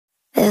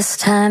This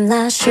time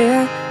last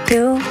year,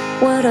 you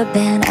would have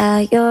been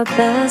at your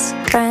best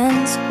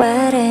friend's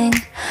wedding.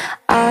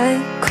 I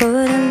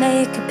couldn't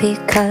make it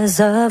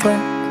because of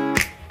work.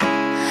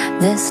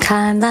 This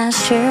time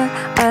last year,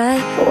 I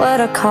would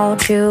have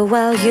called you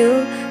while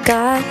you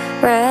got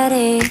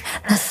ready.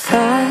 The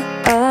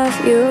thought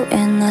of you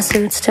in that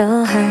suit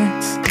still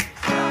hurts.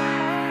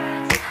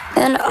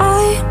 And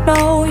I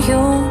know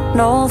you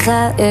know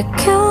that it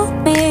killed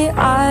me.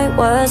 I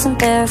wasn't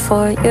there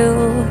for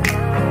you.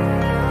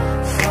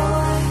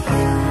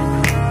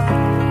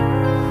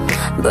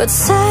 But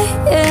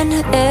saying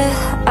it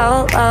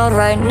out loud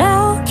right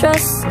now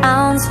just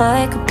sounds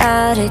like a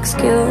bad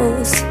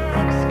excuse.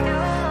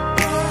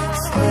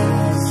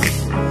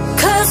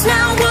 'Cause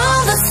now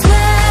all that's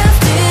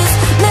left is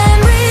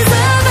memories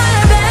of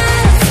our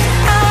best.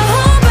 I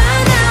hope by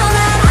now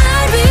that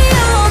I'd be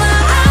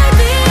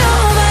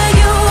over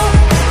you.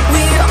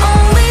 We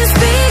only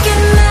speak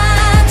in my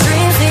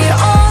dreams, the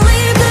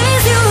only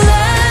place you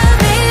love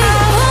me.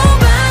 I hope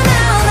by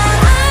now that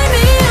I'd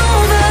be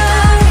over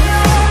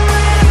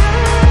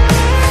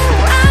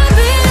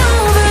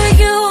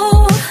you.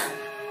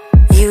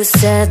 You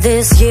said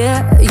this year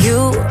you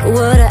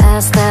would've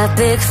asked that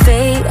big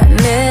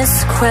famous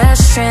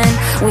question.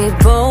 We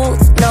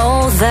both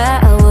know that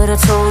I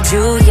would've told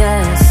you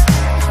yes.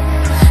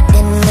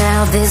 And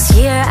now this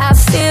year I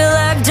feel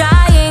like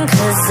dying,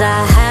 'cause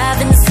I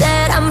haven't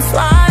said I'm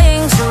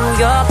flying to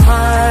your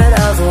part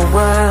of the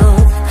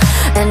world.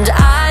 And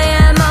I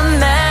am a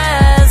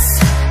mess,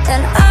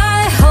 and I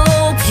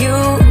hope you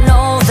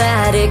know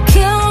that it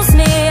kills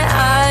me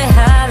I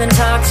haven't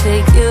talked to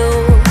you.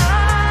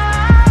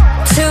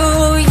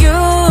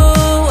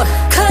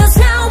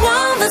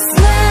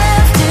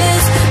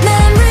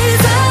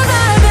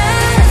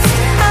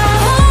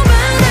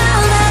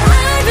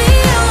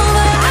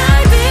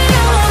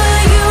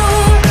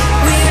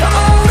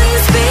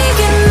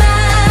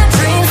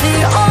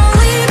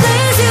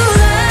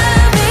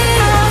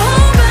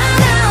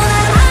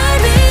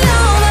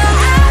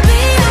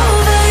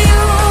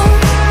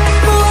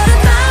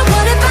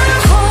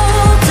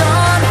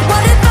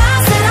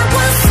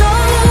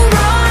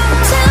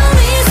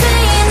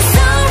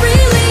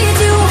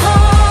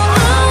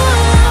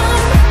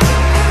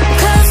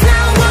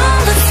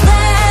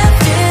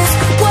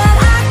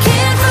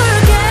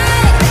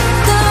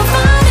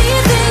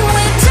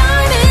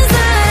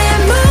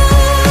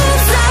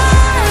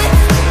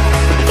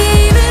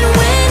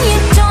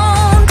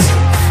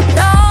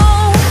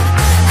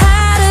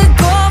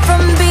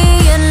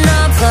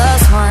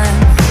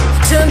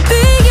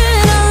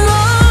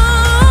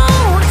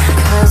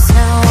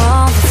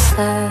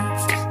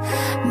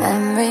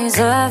 Memories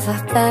of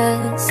our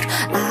best.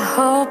 I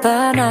hope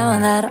by now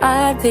that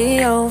I'd be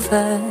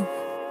over